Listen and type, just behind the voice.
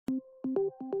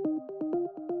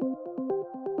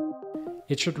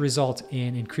it should result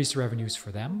in increased revenues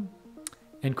for them,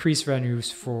 increased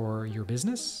revenues for your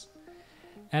business.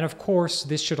 And of course,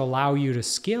 this should allow you to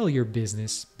scale your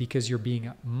business because you're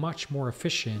being much more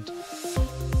efficient.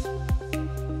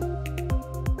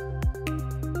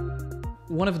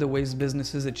 One of the ways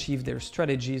businesses achieve their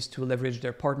strategy is to leverage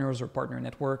their partners or partner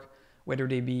network, whether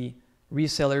they be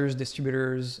resellers,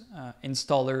 distributors,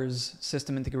 installers,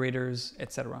 system integrators,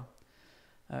 etc.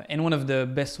 And one of the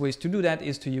best ways to do that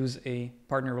is to use a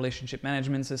partner relationship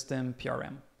management system,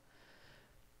 PRM.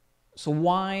 So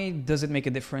why does it make a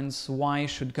difference? Why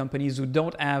should companies who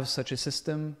don't have such a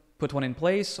system put one in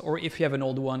place? Or if you have an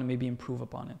old one, maybe improve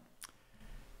upon it?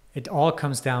 It all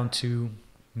comes down to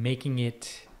making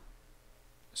it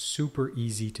super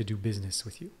easy to do business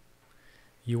with you.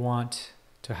 You want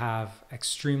to have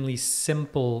extremely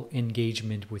simple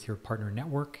engagement with your partner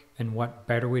network. And what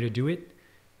better way to do it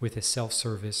with a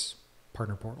self-service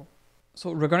partner portal?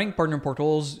 So regarding partner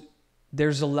portals,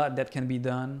 there's a lot that can be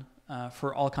done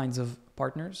for all kinds of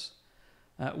partners.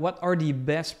 What are the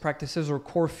best practices or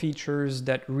core features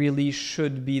that really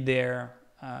should be there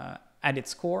at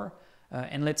its core?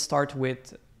 And let's start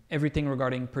with everything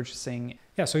regarding purchasing.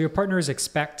 Yeah, so your partners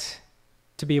expect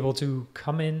to be able to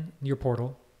come in your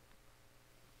portal,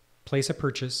 place a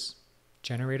purchase,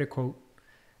 generate a quote,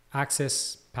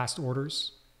 access past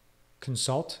orders,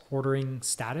 consult ordering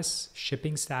status,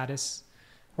 shipping status,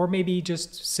 or maybe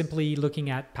just simply looking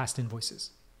at past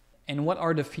invoices. And what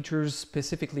are the features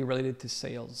specifically related to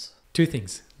sales? Two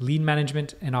things, lead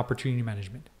management and opportunity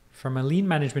management. From a lead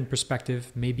management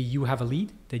perspective, maybe you have a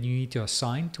lead that you need to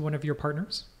assign to one of your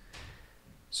partners.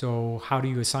 So how do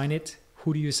you assign it?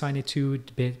 Who do you assign it to,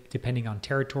 depending on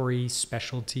territory,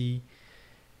 specialty?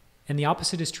 And the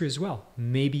opposite is true as well.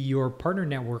 Maybe your partner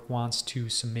network wants to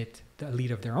submit a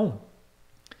lead of their own.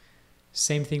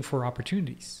 Same thing for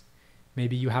opportunities.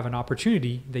 Maybe you have an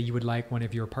opportunity that you would like one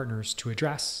of your partners to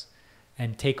address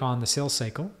and take on the sales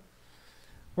cycle.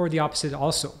 Or the opposite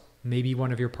also. Maybe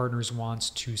one of your partners wants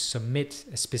to submit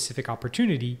a specific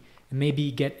opportunity and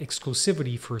maybe get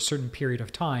exclusivity for a certain period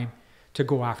of time to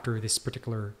go after this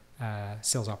particular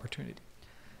sales opportunity.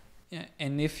 Yeah,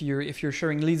 and if you're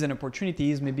sharing leads and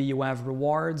opportunities, maybe you have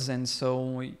rewards, and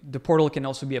so the portal can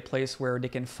also be a place where they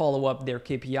can follow up their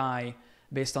KPI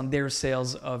based on their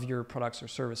sales of your products or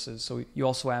services. So you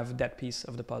also have that piece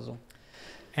of the puzzle.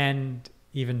 And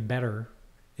even better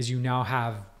is you now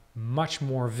have much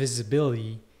more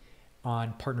visibility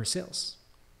on partner sales.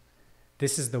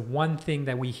 This is the one thing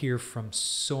that we hear from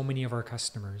so many of our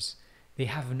customers. They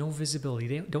have no visibility.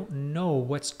 They don't know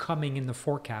what's coming in the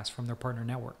forecast from their partner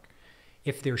network.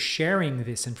 If they're sharing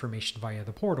this information via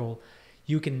the portal,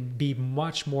 you can be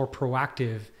much more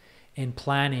proactive in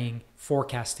planning,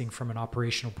 forecasting from an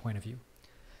operational point of view.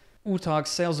 Talks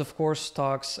sales, of course,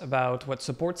 talks about what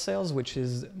supports sales, which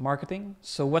is marketing.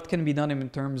 So what can be done in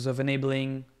terms of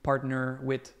enabling partner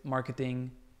with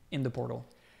marketing in the portal?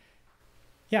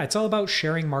 Yeah, it's all about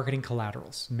sharing marketing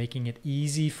collaterals, making it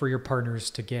easy for your partners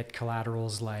to get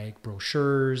collaterals like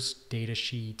brochures, data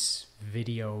sheets,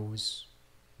 videos,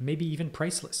 maybe even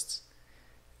price lists.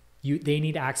 They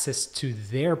need access to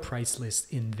their price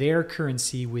list in their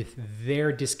currency with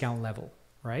their discount level,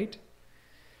 right?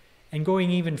 And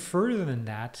going even further than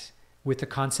that with the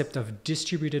concept of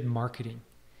distributed marketing.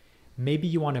 Maybe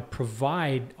you want to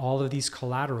provide all of these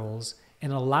collaterals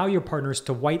and allow your partners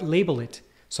to white label it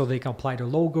so they can apply their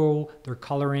logo, their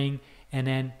coloring, and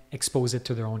then expose it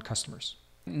to their own customers.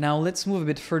 Now let's move a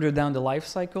bit further down the life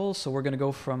cycle. So we're going to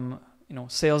go from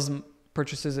sales,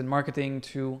 purchases, and marketing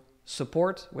to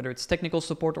support, whether it's technical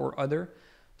support or other.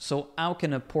 So how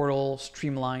can a portal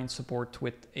streamline support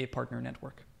with a partner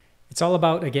network? It's all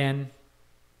about, again,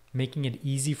 making it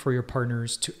easy for your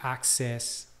partners to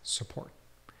access support.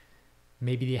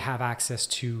 Maybe they have access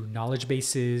to knowledge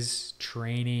bases,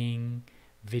 training,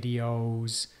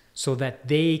 videos, so that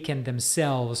they can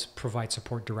themselves provide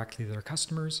support directly to their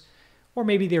customers. Or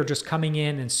maybe they're just coming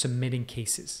in and submitting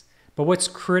cases. But what's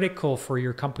critical for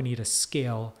your company to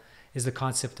scale is the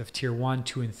concept of tier 1,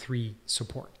 2, and 3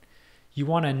 support. You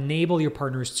want to enable your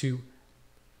partners to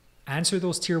answer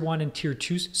those tier 1 and tier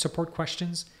 2 support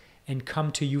questions and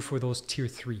come to you for those tier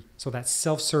 3. So that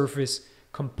self-service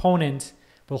component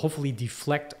will hopefully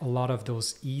deflect a lot of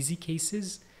those easy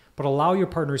cases, but allow your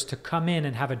partners to come in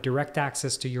and have a direct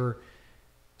access to your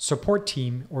support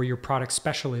team or your product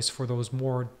specialist for those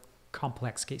more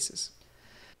complex cases.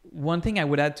 One thing I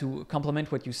would add to complement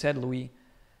what you said, Louis,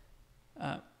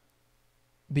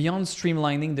 beyond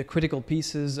streamlining the critical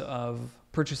pieces of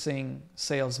purchasing,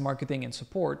 sales, marketing, and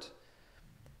support,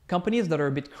 companies that are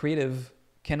a bit creative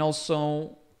can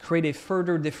also create a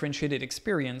further differentiated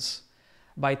experience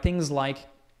by things like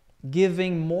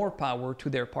giving more power to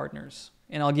their partners.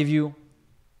 And I'll give you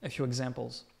a few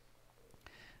examples.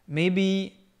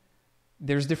 Maybe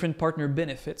there's different partner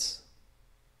benefits,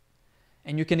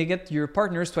 and you can get your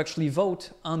partners to actually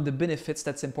vote on the benefits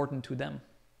that's important to them.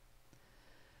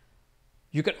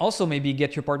 You can also maybe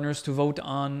get your partners to vote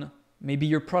on maybe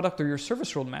your product or your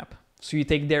service roadmap. So you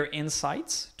take their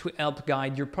insights to help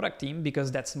guide your product team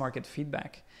because that's market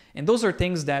feedback. And those are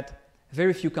things that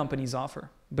very few companies offer,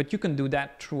 but you can do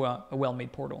that through a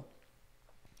well-made portal.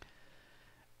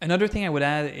 Another thing I would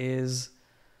add is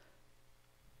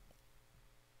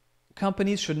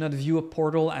companies should not view a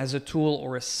portal as a tool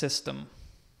or a system.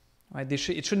 Right? It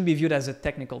shouldn't be viewed as a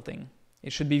technical thing.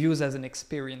 It should be viewed as an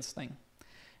experience thing.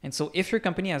 And so if your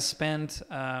company has spent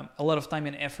a lot of time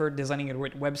and effort designing a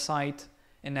great website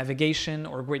and navigation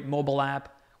or a great mobile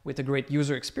app with a great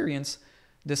user experience,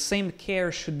 the same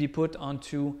care should be put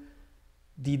onto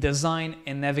the design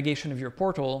and navigation of your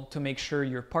portal to make sure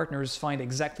your partners find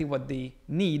exactly what they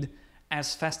need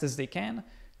as fast as they can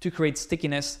to create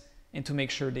stickiness and to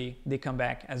make sure they come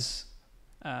back as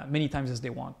many times as they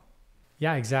want.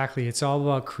 Yeah, exactly. It's all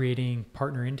about creating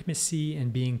partner intimacy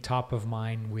and being top of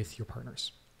mind with your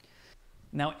partners.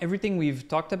 Now, everything we've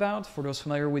talked about, for those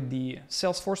familiar with the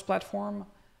Salesforce platform,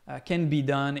 can be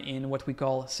done in what we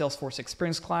call Salesforce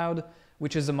Experience Cloud,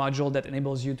 which is a module that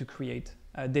enables you to create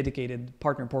dedicated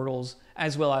partner portals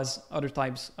as well as other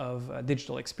types of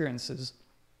digital experiences.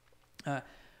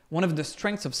 One of the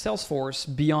strengths of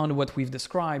Salesforce, beyond what we've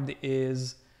described,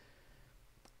 is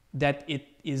that it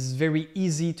is very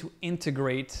easy to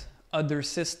integrate other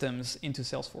systems into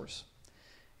Salesforce.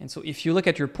 And so if you look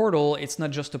at your portal, it's not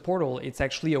just a portal, it's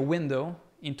actually a window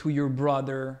into your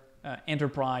broader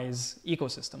enterprise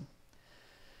ecosystem.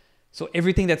 So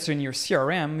everything that's in your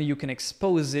CRM, you can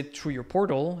expose it through your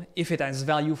portal if it has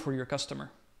value for your customer,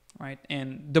 right?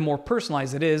 And the more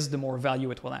personalized it is, the more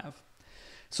value it will have.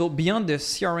 So beyond the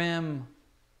CRM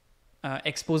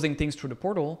exposing things through the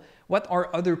portal, what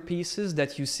are other pieces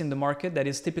that you see in the market that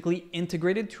is typically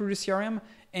integrated through the CRM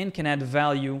and can add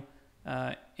value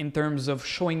in terms of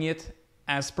showing it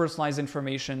as personalized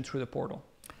information through the portal?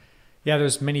 Yeah,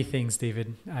 there's many things,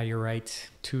 David. You're right.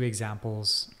 2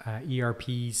 examples,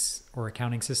 ERPs or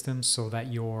accounting systems so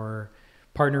that your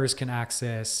partners can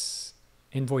access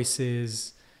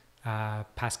invoices,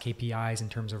 past KPIs in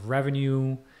terms of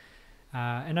revenue.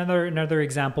 Another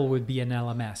example would be an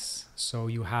LMS. So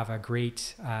you have a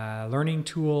great learning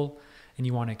tool and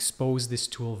you want to expose this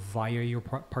tool via your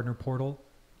partner portal.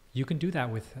 You can do that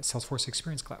with Salesforce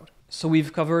Experience Cloud. So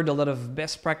we've covered a lot of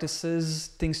best practices,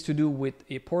 things to do with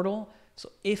a portal. So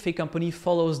if a company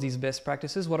follows these best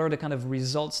practices, what are the kind of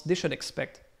results they should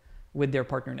expect with their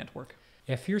partner network?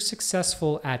 If you're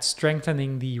successful at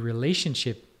strengthening the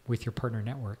relationship with your partner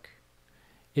network,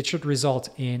 it should result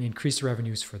in increased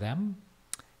revenues for them,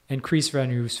 increased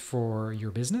revenues for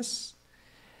your business.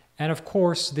 And of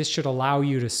course, this should allow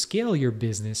you to scale your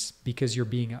business because you're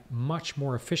being much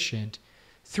more efficient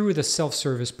through the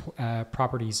self-service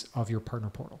properties of your partner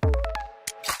portal.